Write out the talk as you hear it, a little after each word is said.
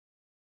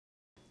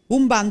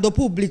Un bando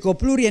pubblico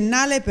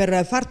pluriennale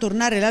per far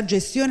tornare la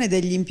gestione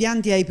degli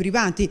impianti ai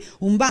privati,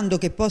 un bando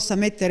che possa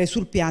mettere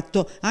sul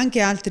piatto anche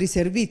altri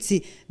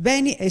servizi,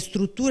 beni e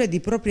strutture di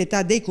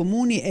proprietà dei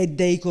comuni e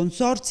dei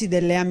consorzi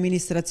delle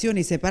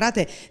amministrazioni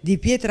separate di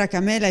Pietra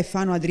Camela e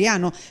Fano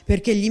Adriano,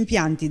 perché gli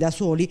impianti da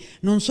soli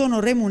non sono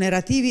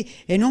remunerativi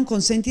e non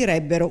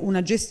consentirebbero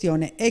una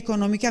gestione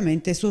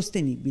economicamente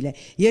sostenibile.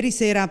 Ieri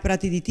sera a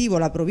Prati di Tivo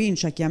la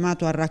provincia ha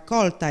chiamato a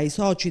raccolta i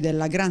soci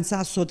della Gran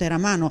Sasso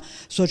Teramano,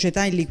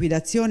 società in liquidazione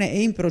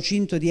e in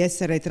procinto di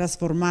essere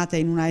trasformata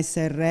in una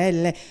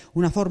SRL,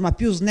 una forma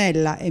più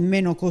snella e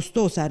meno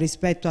costosa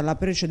rispetto alla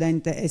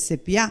precedente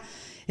SPA,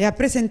 e ha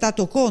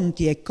presentato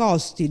conti e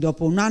costi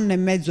dopo 1 anno e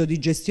mezzo di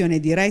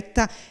gestione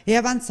diretta e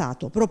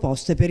avanzato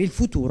proposte per il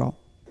futuro.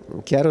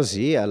 Chiaro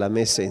sia la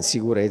messa in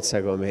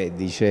sicurezza, come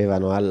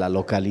dicevano, alla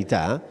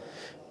località,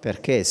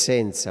 perché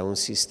senza un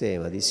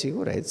sistema di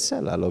sicurezza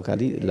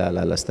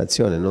la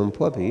stazione non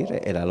può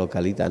aprire e la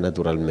località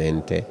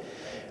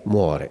naturalmente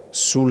muore.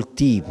 Sul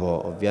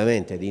tipo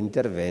ovviamente di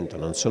intervento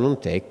non sono un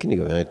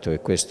tecnico, mi ha detto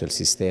che questo è il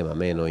sistema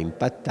meno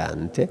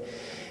impattante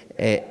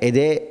ed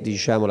è,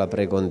 diciamo, la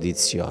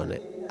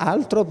precondizione.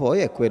 Altro poi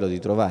è quello di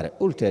trovare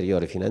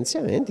ulteriori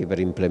finanziamenti per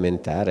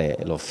implementare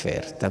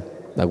l'offerta.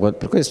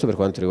 Questo per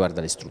quanto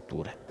riguarda le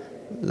strutture.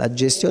 La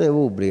gestione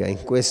pubblica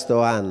in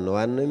questo anno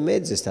e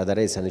mezzo è stata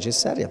resa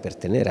necessaria per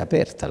tenere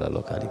aperta la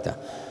località,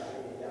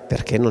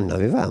 perché non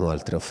avevamo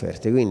altre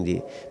offerte,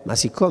 ma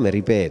siccome,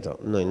 ripeto,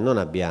 noi non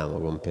abbiamo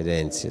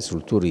competenze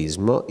sul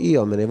turismo,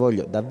 io me ne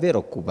voglio davvero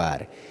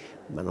occupare,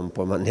 ma non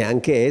può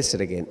neanche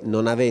essere che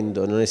non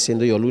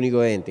essendo io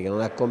l'unico ente che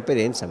non ha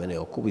competenza, me ne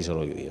occupi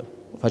solo io.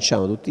 Lo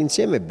facciamo tutti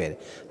insieme bene,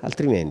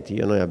 altrimenti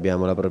noi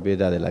abbiamo la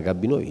proprietà della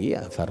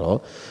cabinovia,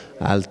 farò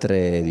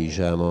altre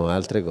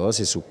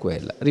cose su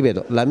quella.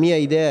 Ripeto, la mia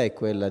idea è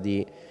quella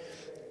di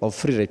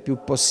offrire il più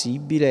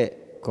possibile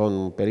con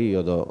un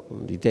periodo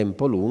di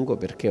tempo lungo,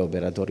 perché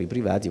operatori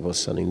privati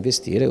possano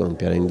investire con un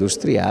piano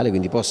industriale,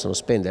 quindi possono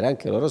spendere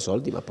anche i loro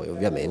soldi, ma poi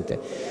ovviamente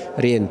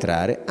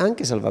rientrare,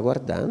 anche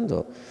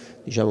salvaguardando,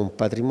 diciamo, un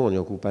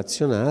patrimonio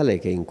occupazionale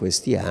che in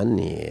questi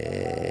anni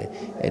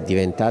è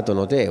diventato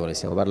notevole.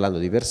 Stiamo parlando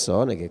di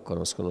persone che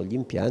conoscono gli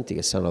impianti,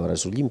 che sanno lavorare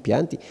sugli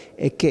impianti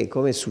e che,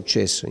 come è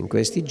successo in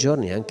questi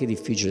giorni, è anche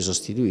difficile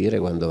sostituire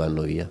quando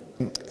vanno via.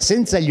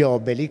 Senza gli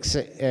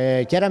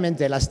Obelix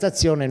chiaramente la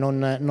stazione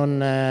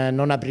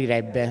non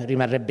aprirebbe,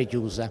 rimarrebbe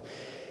chiusa.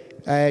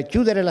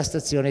 Chiudere la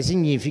stazione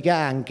significa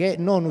anche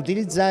non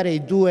utilizzare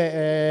i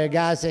 2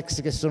 gasex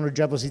che sono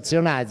già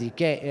posizionati,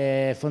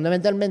 che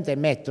fondamentalmente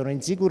mettono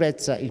in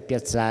sicurezza il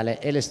piazzale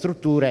e le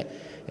strutture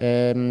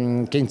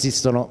che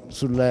insistono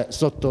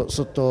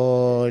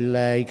sotto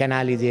i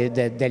canali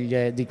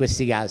di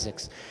questi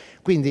gasex.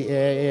 Quindi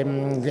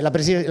la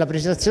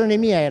precisazione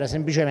mia era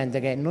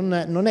semplicemente che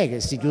non è che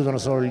si chiudono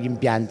solo gli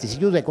impianti, si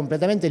chiude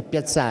completamente il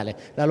piazzale,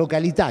 la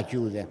località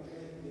chiude.